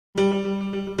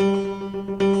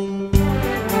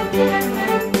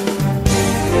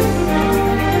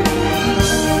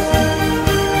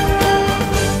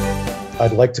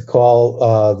I'd like to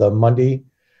call the Monday,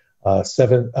 June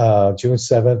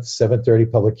 7th,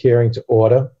 7:30 public hearing to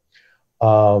order.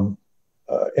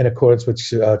 In accordance with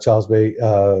Charles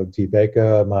D.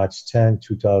 Baker, March 10,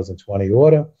 2020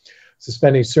 order,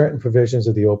 suspending certain provisions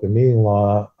of the open meeting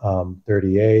law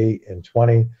 30A and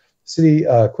 20.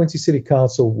 Quincy City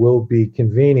Council will be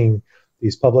convening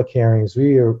these public hearings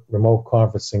via remote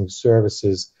conferencing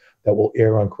services that will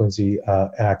air on Quincy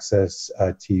Access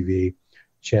TV,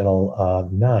 Channel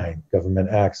 9, Government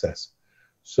Access.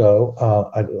 So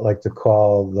I'd like to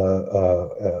call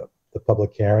the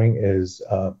public hearing is,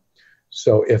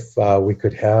 so if we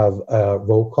could have a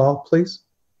roll call, please.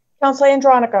 Councilor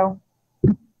Andronico.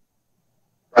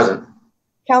 Present.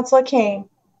 Councilor Kane.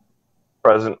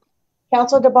 Present.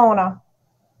 Councilor DeBona.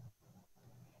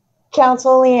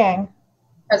 Councilor Liang.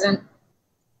 Present.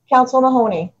 Councilor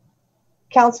Mahoney.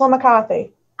 Councilor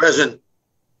McCarthy. Present.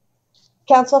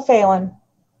 Councilor Phelan.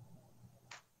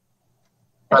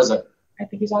 Present. I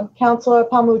think he's on. Councilor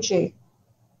Palmucci.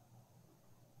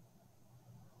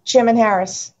 Chairman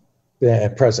Harris. Yeah,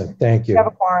 present. Thank you. We have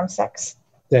a quorum, 6.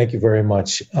 Thank you very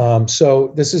much.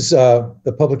 So this is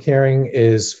the public hearing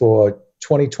is for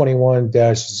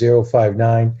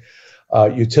 2021-059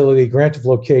 utility grant of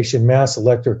location, Mass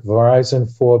Electric,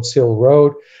 Verizon, Forbes Hill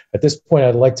Road. At this point,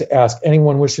 I'd like to ask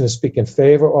anyone wishing to speak in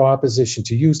favor or opposition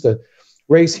to use the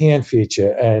raise hand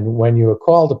feature. And when you are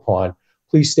called upon,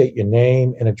 please state your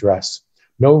name and address.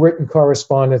 No written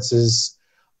correspondences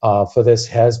for this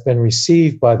has been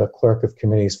received by the clerk of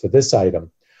committees for this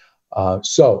item.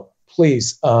 So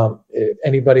please, if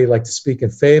anybody like to speak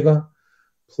in favor,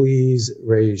 please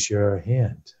raise your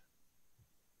hand.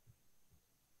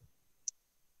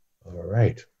 All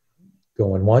right,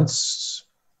 going once,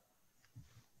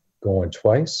 going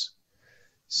twice.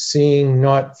 Seeing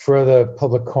not further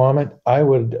public comment, I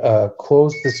would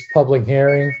close this public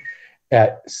hearing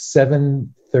at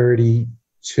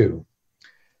 7:32,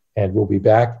 and we'll be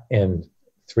back in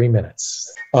 3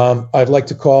 minutes. I'd like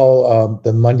to call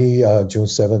the Monday, June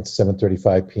 7th,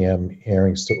 7:35 p.m.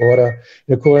 hearings to order.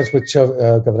 In accordance with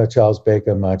Governor Charles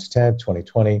Baker, March 10,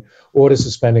 2020, order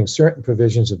suspending certain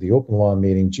provisions of the open law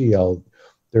meeting, GL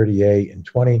 30A and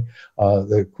 20.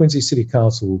 The Quincy City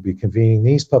Council will be convening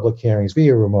these public hearings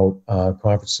via remote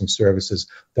conferencing services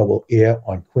that will air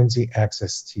on Quincy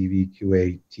Access TV,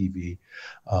 QA TV,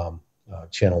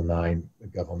 Channel 9,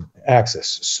 Government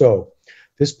Access. So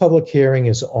this public hearing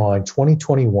is on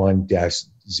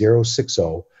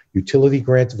 2021-060 utility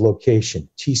grant of location,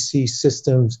 TC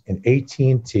Systems and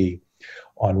AT&T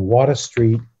on Water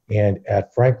Street and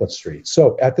at Franklin Street.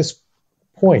 So at this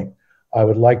point, I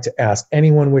would like to ask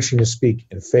anyone wishing to speak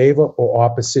in favor or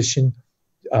opposition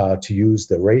to use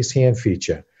the raise hand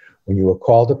feature. When you are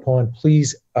called upon,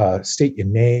 please state your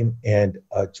name and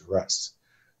address.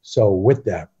 So with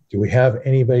that, do we have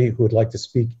anybody who would like to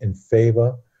speak in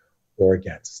favor or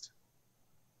against?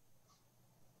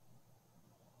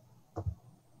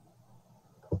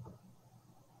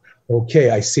 Okay,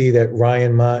 I see that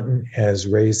Ryan Martin has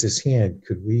raised his hand.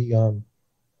 Could we? 1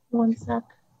 sec.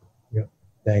 Yeah,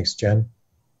 thanks, Jen.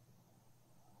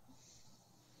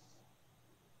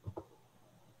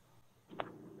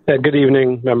 Yeah, good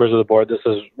evening, members of the board. This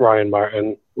is Ryan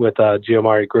Martin with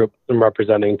Geomari Group. I'm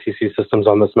representing TC Systems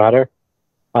on this matter.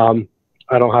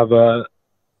 I don't have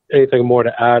anything more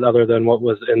to add other than what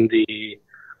was in the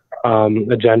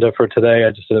agenda for today.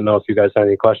 I just didn't know if you guys had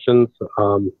any questions.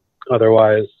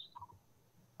 Otherwise,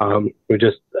 we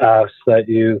just ask that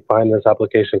you find this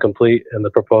application complete and the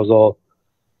proposal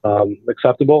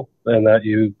acceptable, and that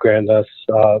you grant us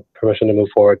permission to move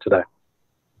forward today.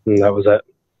 And that was it.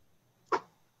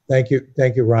 Thank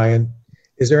you, Ryan.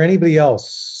 Is there anybody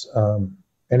else,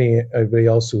 anybody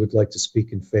else who would like to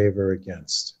speak in favor or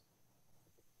against?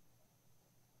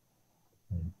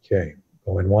 Okay,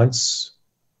 going once,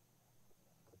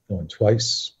 going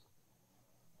twice,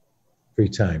 3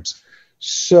 times.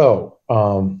 So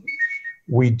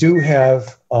we do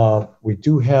have, I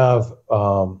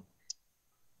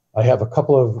have a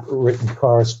couple of written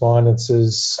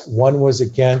correspondences. One was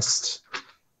against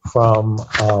from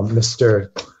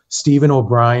Mr. Stephen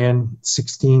O'Brien,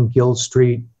 16 Guild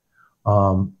Street,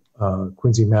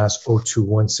 Quincy, Mass.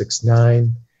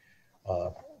 02169.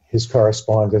 His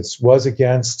correspondence was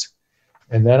against.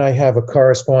 And then I have a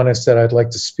correspondence that I'd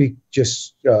like to speak,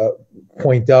 just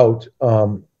point out,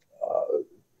 and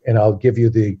I'll give you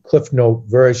the Cliff Note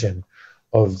version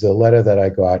of the letter that I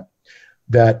got,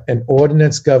 that an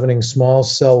ordinance governing small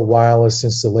cell wireless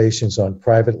installations on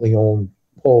privately owned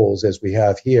poles, as we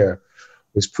have here,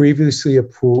 was previously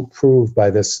approved by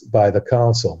the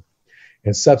council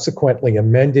and subsequently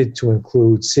amended to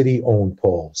include city-owned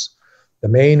poles. The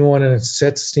main one is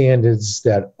set standards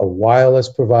that a wireless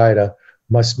provider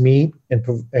must meet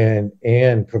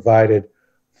and provided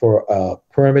for a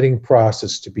permitting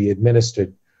process to be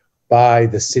administered by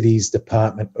the city's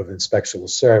Department of Inspectional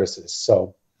Services.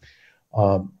 So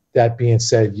that being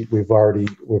said, we've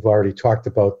already talked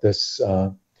about this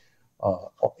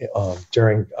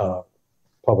during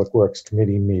Public Works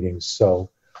Committee meetings. So,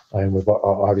 and we've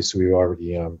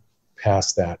already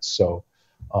passed that. So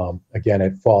again,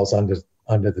 it falls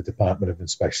under the Department of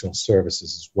Inspectional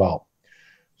Services as well.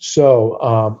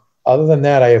 So other than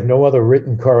that, I have no other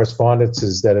written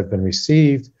correspondences that have been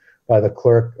received by the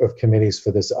clerk of committees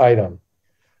for this item.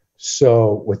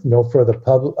 So with no further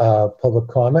public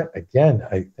comment, again,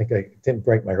 I think I didn't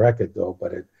break my record though,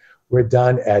 but we're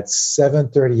done at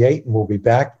 7:38 and we'll be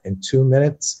back in 2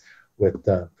 minutes with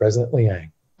President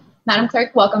Liang. Madam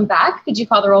Clerk, welcome back. Could you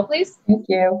call the roll, please? Thank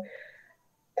you.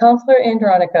 Councillor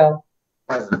Andronico.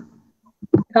 Present.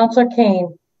 Councillor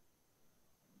Kane.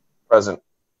 Present.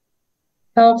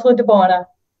 Councillor DeBona.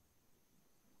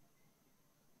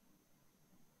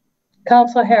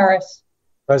 Councillor Harris.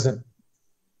 Present.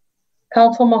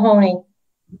 Councillor Mahoney.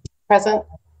 Present.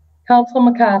 Councillor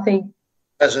McCarthy.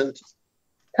 Present.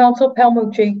 Councillor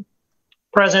Palmucci.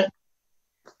 Present.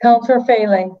 Councillor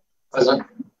Phelan. Present.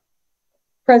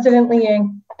 President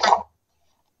Liang.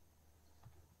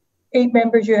 8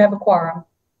 members, you have a quorum.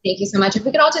 Thank you so much. If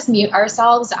we could all just mute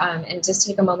ourselves and just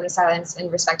take a moment of silence in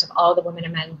respect of all the women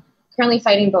and men currently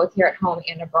fighting both here at home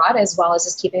and abroad, as well as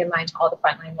just keeping in mind all the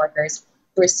frontline workers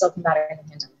who are still combating the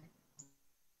pandemic.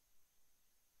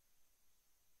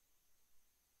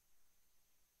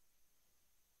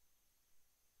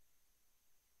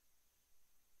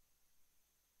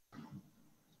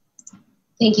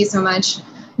 Thank you so much.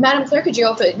 Madam Clerk, could you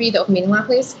read the open meeting law,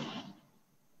 please?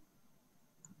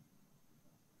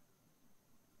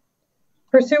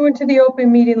 Pursuant to the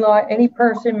open meeting law, any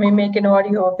person may make an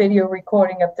audio or video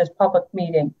recording of this public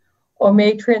meeting or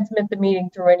may transmit the meeting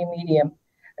through any medium.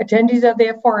 Attendees are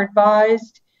therefore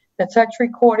advised that such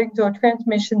recordings or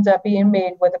transmissions are being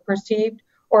made whether perceived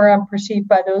or unperceived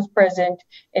by those present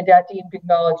and are deemed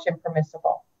acknowledged and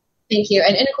permissible. Thank you.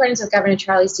 And in accordance with Governor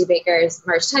Charlie Stu Baker's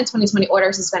March 10, 2020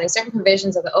 order suspending certain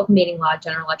provisions of the Open Meeting Law,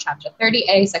 General Law, Chapter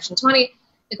 30A, Section 20,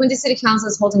 the Quincy City Council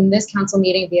is holding this council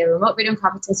meeting via remote video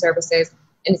conferencing services,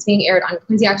 and it's being aired on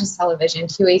Quincy Access Television,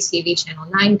 QATV Channel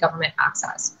 9, Government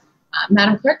Access.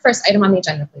 Madam Clerk, first item on the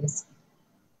agenda, please.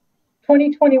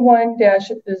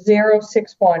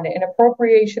 2021-061, an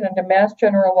appropriation under Mass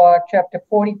General Law, Chapter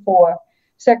 44,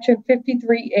 Section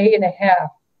 53A and a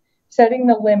half, setting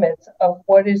the limits of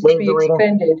what is to be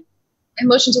expended. A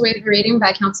motion to waive the reading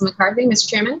by Council McCarthy. Mr.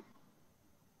 Chairman?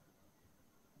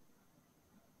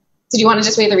 Did you want to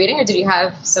just waive the reading, or did you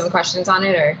have some questions on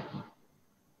it, or?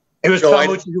 It was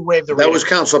Palmucci who waived the reading. That was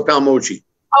Councilor Palmucci.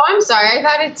 Oh, I'm sorry. I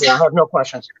thought it's... Yeah, I have no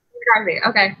questions. McCarthy.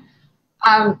 Okay.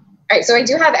 All right. So I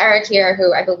do have Eric here,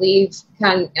 who I believe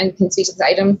can speak to this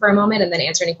item for a moment and then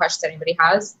answer any questions that anybody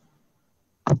has.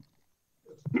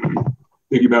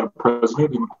 Thank you, Madam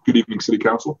President, and good evening, City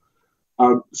Council.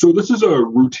 So this is a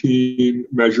routine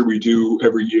measure we do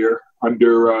every year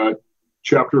under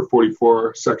Chapter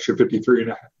 44, Section 53E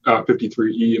and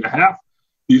a half.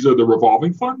 These are the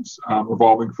revolving funds.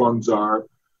 Revolving funds are,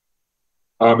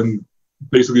 and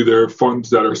basically they're funds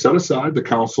that are set aside. The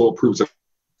council approves it,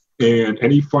 and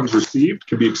any funds received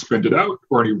can be expended out,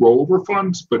 or any rollover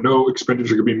funds, but no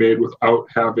expenditure can be made without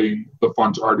having the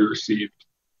funds already received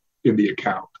in the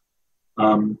account.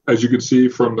 As you can see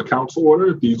from the council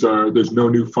order, there's no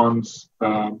new funds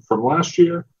from last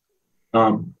year,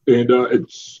 and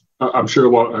I'm sure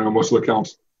most of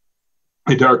the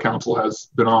entire council has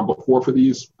been on before for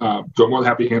these, so I'm more than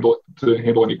happy to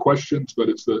handle any questions. But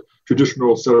it's the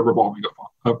traditional set of revolving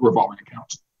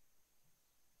accounts.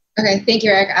 Okay, thank you,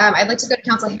 Eric. I'd like to go to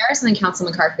Councilor Harris and then Councilor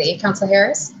McCarthy. Councilor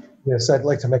Harris? Yes, I'd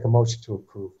like to make a motion to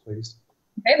approve, please.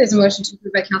 Okay, there's a motion to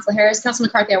approve by Councilor Harris. Councilor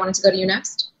McCarthy, I wanted to go to you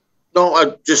next. No,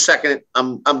 I just second it.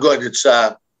 I'm good. It's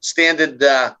standard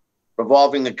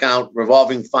revolving account,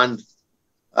 revolving fund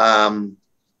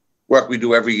work we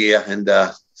do every year, and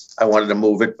I wanted to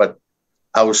move it, but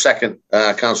I was second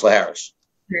Councilor Harris.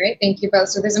 All right, thank you both.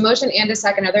 So there's a motion and a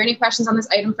second. Are there any questions on this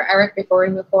item for Eric before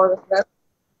we move forward with the vote?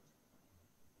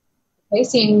 Okay,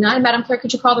 seeing none, Madam Clerk,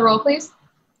 could you call the roll, please?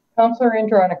 Councillor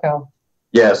Andronico.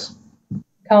 Yes.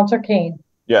 Councillor Kane.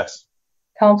 Yes.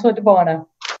 Councillor DeBona.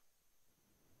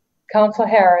 Councillor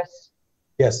Harris.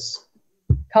 Yes.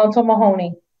 Councillor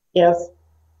Mahoney. Yes.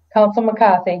 Councillor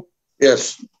McCarthy.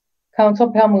 Yes.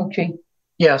 Councillor Palmucci.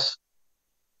 Yes.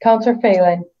 Councillor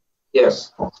Phelan.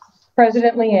 Yes.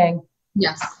 President Liang.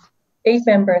 Yes. 8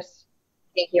 members.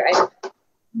 Thank you. Item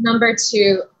Number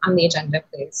 2 on the agenda,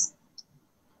 please.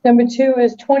 Number 2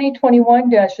 is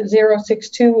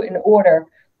 2021-062, an order,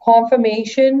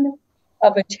 confirmation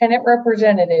of a tenant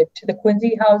representative to the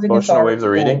Quincy Housing Motion to Authority. waive the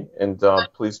reading and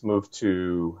please move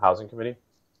to Housing Committee.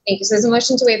 Thank you. So there's a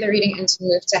motion to waive the reading and to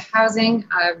move to housing.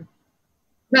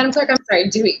 Madam Clerk, I'm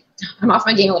sorry, I'm off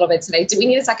my game a little bit today. Do we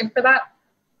need a second for that?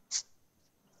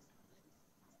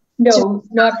 No,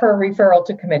 not for a referral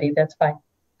to committee. That's fine.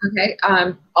 Okay.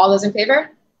 All those in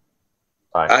favor?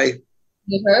 Aye.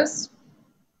 Any opposed?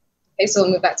 Okay, so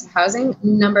we'll move back to housing.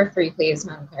 Number 3, please,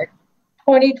 Madam Clerk.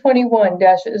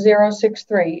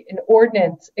 2021-063, an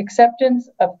ordinance, acceptance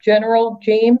of General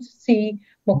James C.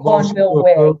 McConville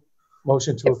Way.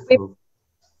 Motion to approve.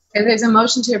 Okay, there's a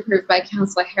motion to approve by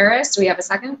Councilor Harris. Do we have a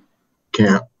second?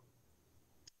 Can't.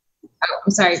 Oh,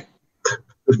 I'm sorry.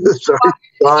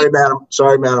 Sorry, Madam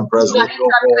President.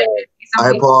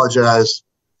 I apologize.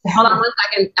 Hold on 1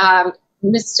 second.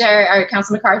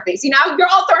 Councilor McCarthy. See, now you're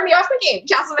all throwing me off the game.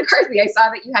 Councilor McCarthy, I saw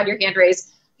that you had your hand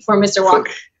raised before Mr.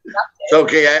 Walker. It's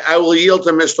okay. I will yield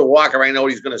to Mr. Walker. I know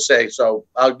what he's going to say, so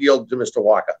I'll yield to Mr.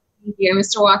 Walker. Thank you.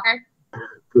 Mr. Walker?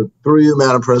 Through you,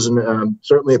 Madam President,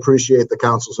 certainly appreciate the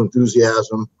council's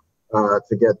enthusiasm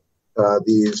to get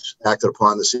these acted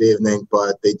upon this evening,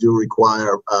 but they do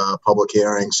require public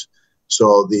hearings.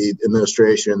 So the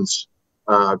administration's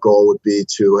goal would be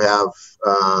to have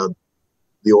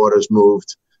the orders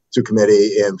moved to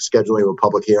committee and scheduling a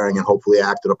public hearing and hopefully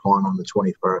acted upon on the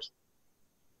 21st.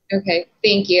 Okay,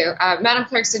 thank you. Madam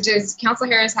Clerk, so does Councilor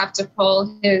Harris have to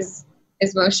pull his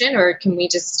motion, or can we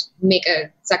just make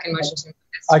a second motion to move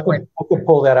this I forward? could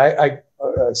pull that.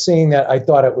 Seeing that, I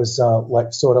thought it was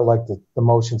sort of like the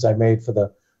motions I made for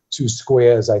the 2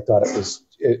 squares. I thought it was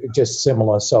just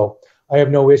similar. So I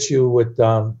have no issue with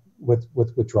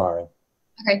withdrawing.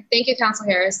 Okay, thank you, Councilor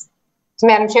Harris. So,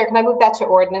 Madam Chair, can I move that to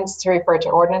ordinance, to refer to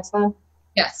ordinance then?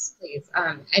 Yes, please.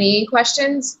 Any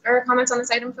questions or comments on this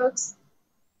item, folks?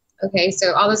 Okay,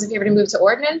 so all those in favor to move to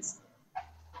ordinance?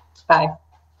 Aye.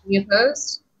 Any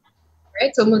opposed? All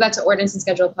right, so we'll move that to ordinance and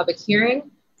schedule a public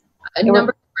hearing.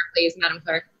 Number 4, please, Madam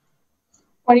Clerk.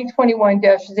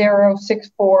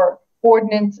 2021-064,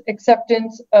 ordinance,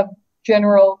 acceptance of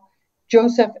General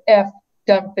Joseph F.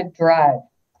 Dunford Drive.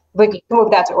 We can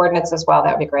move that to ordinance as well.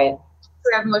 That would be great.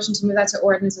 We have a motion to move that to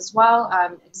ordinance as well.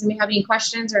 Does anybody have any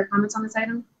questions or comments on this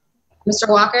item? Mr.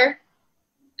 Walker?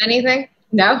 Anything?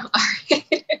 No? All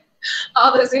right.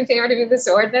 All those in favor to move this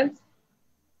to ordinance?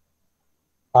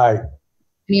 Aye.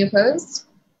 Any opposed?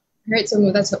 All right, so we'll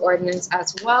move that to ordinance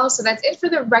as well. So that's it for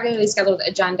the regularly scheduled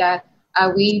agenda.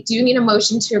 We do need a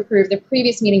motion to approve the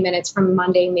previous meeting minutes from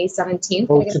Monday, May 17th.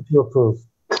 Motion to approve.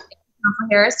 Councilor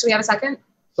Harris, do we have a second?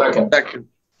 Second. Second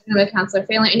by Councilor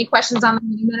Phelan. Any questions on the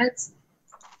meeting minutes?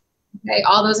 Okay,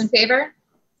 all those in favor?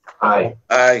 Aye.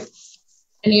 Aye.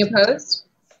 Any opposed?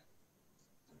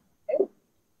 Okay.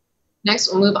 Next,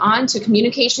 we'll move on to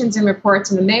communications and reports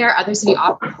from the mayor, other city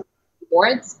officers, and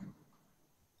boards.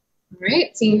 All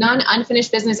right, seeing none,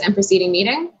 unfinished business and preceding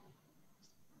meeting.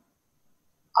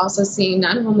 Also seeing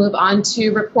none, we'll move on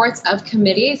to reports of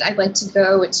committees. I'd like to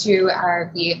go to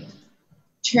the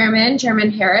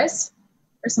Chairman Harris,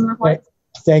 for some reports.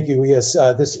 Thank you. Yes,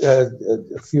 a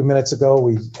few minutes ago,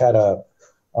 we had a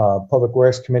Public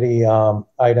Works Committee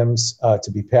items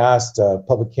to be passed.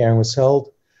 Public hearing was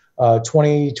held.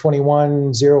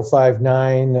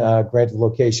 2021-059, granted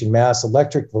location, Mass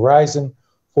Electric, Verizon,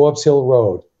 Forbes Hill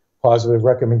Road. Positive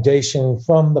recommendation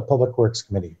from the Public Works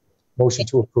Committee. Motion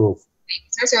to approve. Thank you,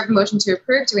 sir. So we have a motion to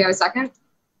approve. Do we have a second?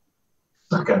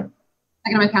 Second.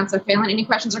 Second by Councilor Phelan. Any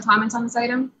questions or comments on this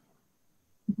item?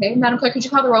 Okay, Madam Clerk, could you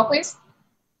call the roll, please?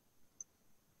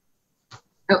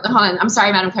 Oh, hold on. I'm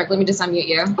sorry, Madam Clerk. Let me just unmute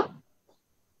you.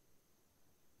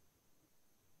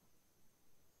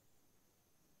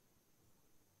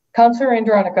 Councilor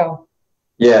Andronico.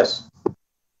 Yes.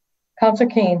 Councilor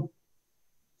Kane.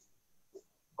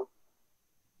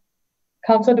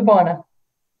 Councilor DeBona.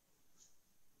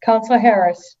 Councilor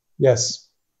Harris. Yes.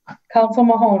 Councilor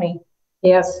Mahoney.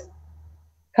 Yes.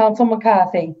 Councilor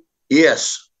McCarthy.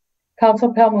 Yes.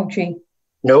 Councilor Palmucci.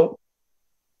 No.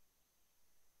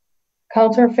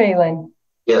 Councilor Phelan.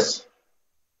 Yes.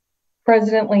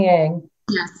 President Liang.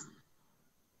 Yes.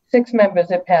 6 members,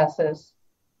 it passes.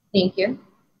 Thank you.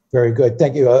 Very good.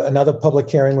 Thank you. Another public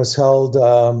hearing was held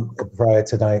prior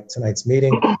to tonight's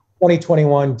meeting.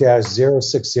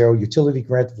 2021-060 utility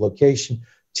grant of location,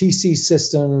 TC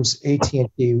Systems,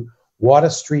 AT&T, Water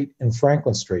Street and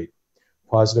Franklin Street.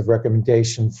 Positive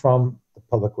recommendation from the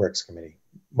Public Works Committee.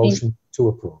 Motion to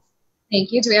approve.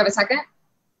 Thank you. Do we have a second?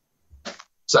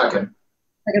 Second.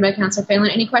 Second by Councilor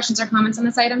Phelan. Any questions or comments on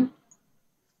this item?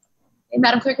 Okay,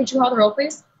 Madam Clerk, could you call the roll,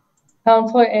 please?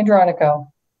 Counselor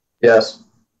Andronico, Yes.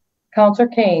 Counselor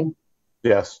Kane,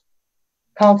 Yes.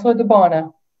 Counselor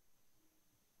DeBona,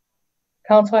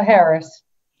 Counselor Harris,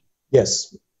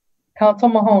 Yes.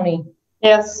 Counselor Mahoney,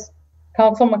 Yes.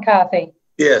 Counselor McCarthy,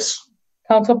 Yes.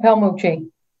 Counselor Palmucci,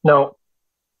 No.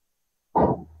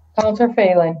 Counselor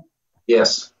Phelan,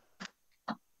 Yes.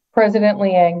 President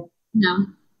Liang, No.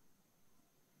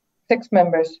 6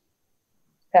 members.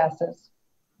 Passes.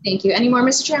 Thank you. Any more,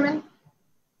 Mr. Chairman?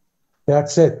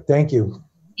 That's it. Thank you.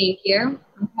 Thank you.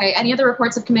 Okay, any other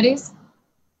reports of committees?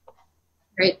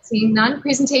 Great, seeing none.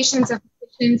 Presentations of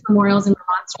petitions, memorials, and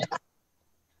remonstrances.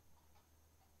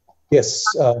 Yes.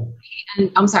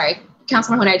 And I'm sorry,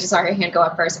 Councilor Mahoney, I just saw her hand go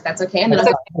up first, if that's okay. And then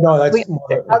That's No, that's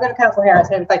I'll go to Counselor Harris.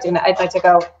 I'd like to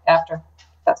go after.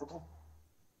 That's okay.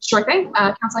 Sure thing.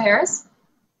 Councilor Harris?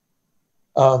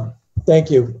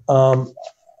 Thank you.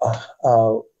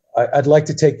 I'd like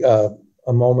to take a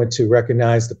moment to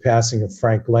recognize the passing of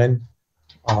Frank Lynn.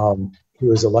 He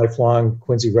was a lifelong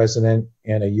Quincy resident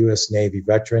and a U.S. Navy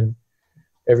veteran.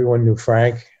 Everyone knew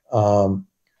Frank.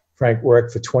 Frank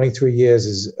worked for 23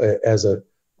 years as a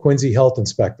Quincy health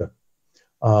inspector,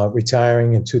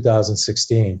 retiring in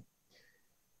 2016.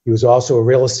 He was also a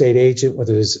real estate agent with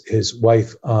his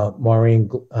wife, Maureen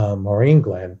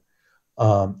Glenn.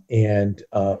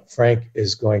 Frank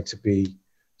is going to be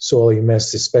sorely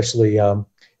missed, especially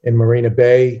in Marina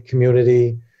Bay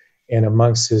community and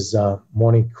amongst his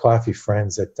morning coffee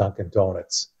friends at Dunkin'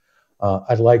 Donuts.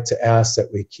 I'd like to ask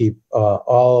that we keep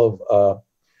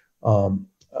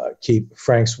keep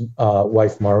Frank's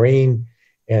wife Maureen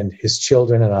and his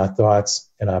children in our thoughts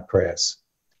and our prayers.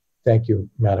 Thank you,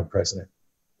 Madam President.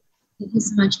 Thank you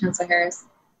so much, Councilor Harris.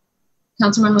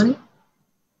 Councilor Mahoney?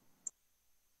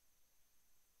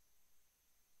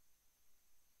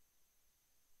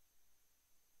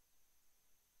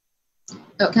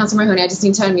 Oh, Councilor Mahoney, I just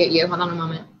need to unmute you. Hold on a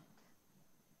moment.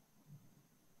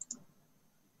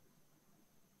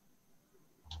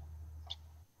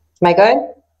 Am I good?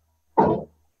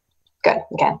 Good,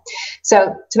 okay.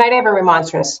 So tonight I have a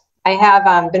remonstrance. I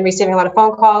have been receiving a lot of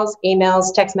phone calls,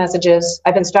 emails, text messages.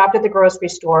 I've been stopped at the grocery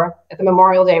store, at the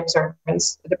Memorial Day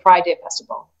observance, at the Pride Day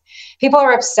Festival. People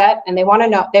are upset and they want to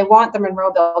know, they want the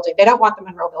Monroe building. They don't want the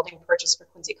Monroe building purchased for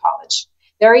Quincy College.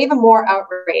 They're even more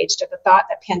outraged at the thought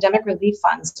that pandemic relief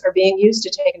funds are being used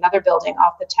to take another building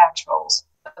off the tax rolls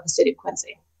of the city of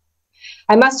Quincy.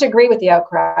 I must agree with the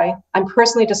outcry. I'm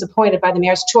personally disappointed by the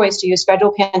mayor's choice to use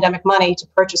federal pandemic money to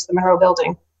purchase the Monroe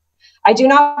building. I do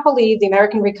not believe the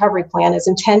American Recovery Plan is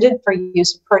intended for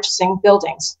use of purchasing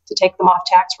buildings to take them off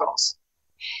tax rolls.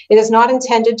 It is not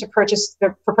intended to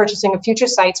for purchasing of future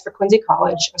sites for Quincy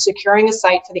College or securing a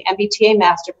site for the MBTA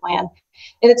master plan,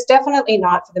 and it's definitely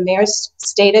not for the mayor's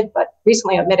stated but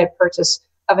recently admitted purchase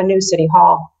of a new city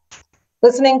hall.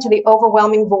 Listening to the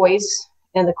overwhelming voice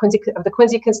and the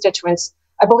Quincy constituents,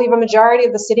 I believe a majority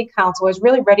of the city council is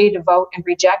really ready to vote and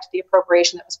reject the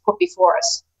appropriation that was put before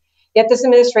us. Yet this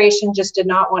administration just did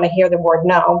not want to hear the word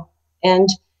no, and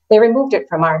they removed it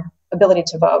from our ability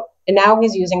to vote. And now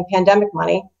he's using pandemic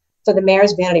money for the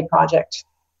mayor's vanity project.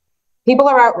 People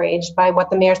are outraged by what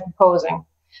the mayor's proposing.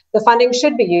 The funding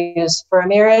should be used for a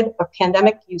myriad of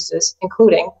pandemic uses,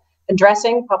 including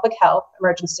addressing public health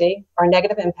emergency or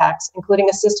negative impacts, including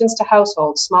assistance to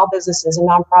households, small businesses, and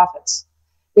nonprofits,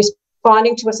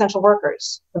 responding to essential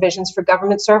workers, provisions for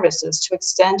government services to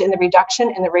extend in the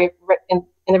reduction in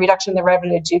the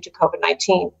revenue due to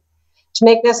COVID-19, to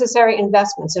make necessary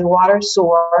investments in water,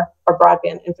 sewer, or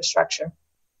broadband infrastructure.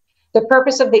 The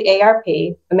purpose of the ARP,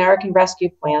 American Rescue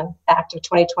Plan Act of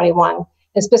 2021,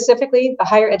 and specifically the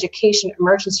Higher Education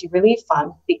Emergency Relief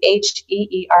Fund, the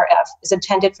HEERF, is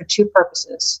intended for 2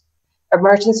 purposes: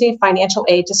 emergency financial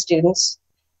aid to students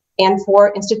and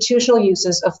for institutional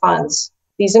uses of funds.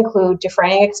 These include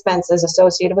defraying expenses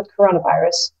associated with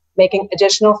coronavirus, making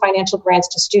additional financial grants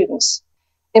to students,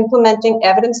 implementing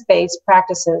evidence-based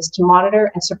practices to monitor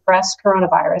and suppress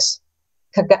coronavirus,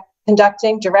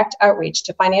 conducting direct outreach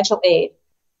to financial aid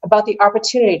about the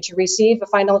opportunity to receive a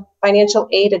financial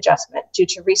aid adjustment due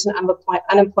to recent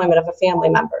unemployment of a family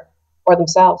member or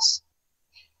themselves.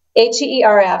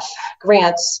 HEERF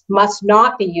grants must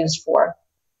not be used for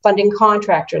funding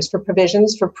contractors for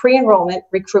provisions for pre-enrollment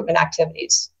recruitment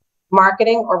activities,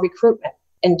 marketing or recruitment,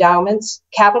 endowments,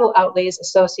 capital outlays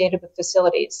associated with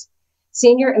facilities,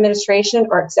 senior administration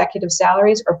or executive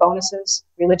salaries or bonuses,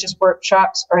 religious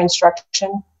workshops or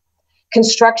instruction,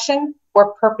 construction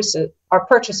or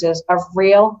purchases of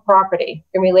real property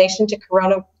in relation to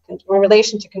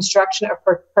construction of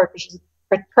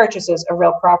purchases of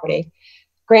real property,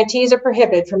 Grantees are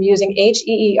prohibited from using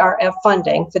HEERF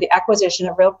funding for the acquisition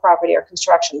of real property or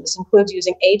construction. This includes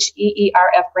using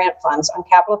HEERF grant funds on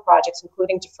capital projects,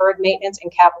 including deferred maintenance and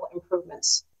capital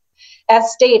improvements.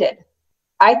 As stated,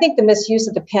 I think the misuse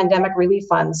of the pandemic relief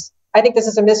funds, I think this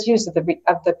is a misuse of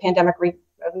the pandemic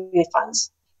relief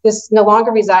funds. This no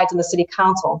longer resides in the city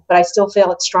council, but I still feel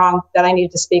it's strong that I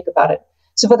needed to speak about it.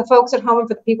 So for the folks at home and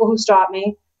for the people who stopped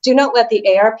me, do not let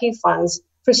the ARP funds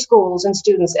for schools and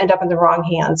students end up in the wrong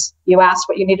hands. You asked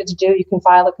what you needed to do. You can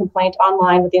file a complaint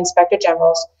online with the Inspector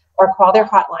Generals or call their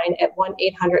hotline at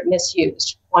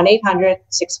 1-800-MISUSED,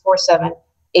 1-800-647-8733.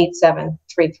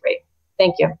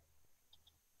 Thank you.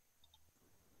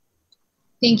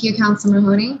 Thank you, Councilor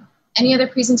Mahoney. Any other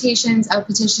presentations of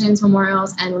petitions,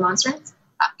 memorials, and remonstrance?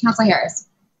 Councilor Harris.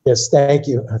 Yes, thank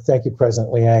you. Thank you,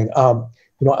 President Liang.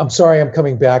 I'm sorry I'm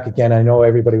coming back again. I know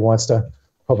everybody wants to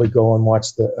probably go and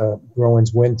watch the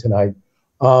Bruins win tonight.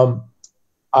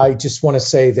 I just want to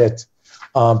say that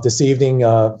this evening,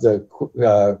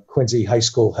 the Quincy High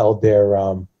School held their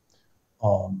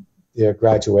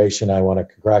graduation. I want to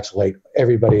congratulate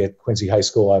everybody at Quincy High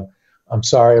School. I'm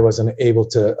sorry I wasn't able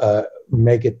to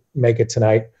make it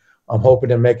tonight. I'm hoping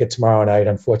to make it tomorrow night.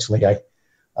 Unfortunately,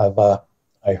 I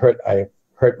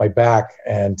hurt my back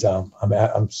and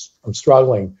I'm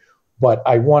struggling. But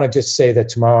I want to just say that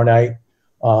tomorrow night,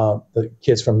 the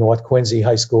kids from North Quincy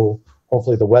High School,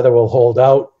 hopefully the weather will hold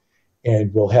out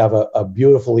and we'll have a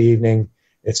beautiful evening.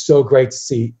 It's so great to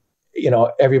see,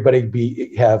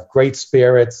 everybody have great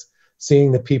spirits,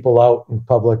 seeing the people out in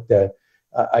public that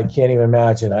I can't even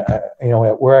imagine.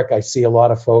 At work, I see a lot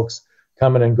of folks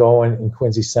coming and going in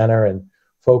Quincy Center, and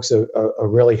folks are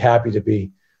really happy to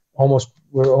be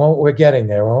we're getting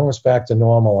there. We're almost back to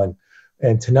normal.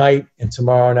 And tonight and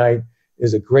tomorrow night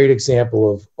is a great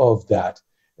example of that,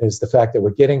 is the fact that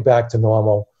we're getting back to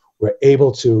normal. We're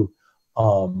able to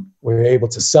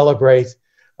celebrate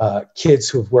kids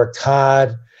who've worked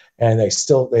hard, and they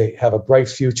have a bright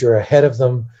future ahead of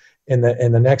them in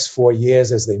the next 4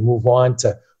 years as they move on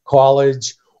to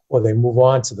college, or they move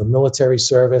on to the military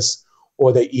service,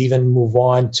 or they even move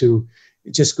on to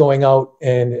just going out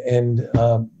and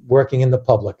working in the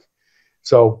public.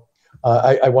 So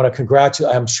I want to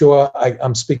congratulate, I'm sure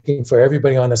I'm speaking for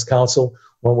everybody on this council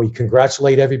when we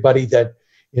congratulate everybody that,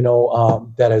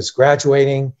 that is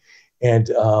graduating. And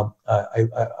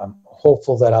I'm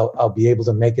hopeful that I'll be able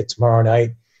to make it tomorrow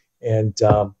night and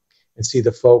see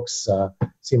the folks,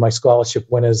 see my scholarship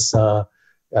winners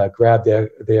grab their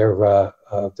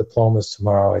diplomas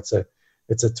tomorrow. It's a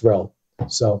thrill.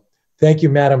 So thank you,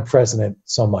 Madam President,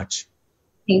 so much.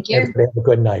 Thank you. Everybody have a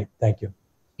good night. Thank you.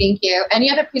 Thank you. Any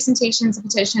other presentations of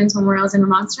petitions, memorials, and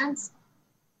remonstrance?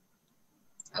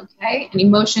 Okay. Any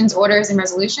motions, orders, and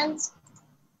resolutions?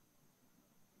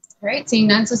 All right. Seeing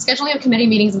none. So scheduling of committee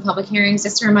meetings and public hearings.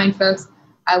 Just to remind folks,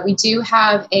 we do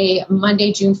have a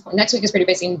Monday, next week is pretty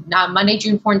busy. Monday,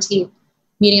 June 14th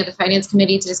meeting of the Finance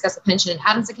Committee to discuss the pension and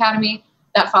Adams Academy.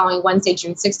 That following Wednesday,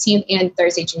 June 16th and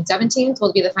Thursday, June 17th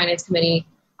will be the Finance Committee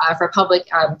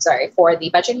for the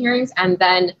budget hearings. And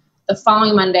then the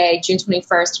following Monday, June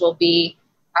 21st, will be,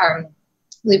 I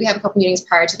believe we have a couple meetings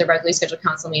prior to the regularly scheduled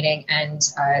council meeting, and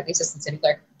the Assistant City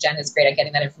Clerk, Jen, is great at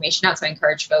getting that information out. So I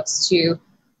encourage folks to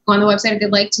go on the website if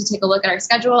they'd like to take a look at our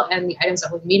schedule and the items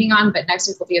that we'll be meeting on. But next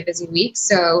week will be a busy week.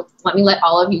 So let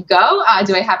all of you go.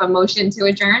 Do I have a motion to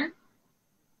adjourn?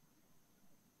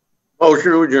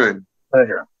 Motion to adjourn.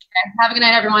 Pleasure. Okay. Have a good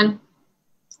night, everyone.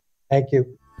 Thank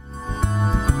you.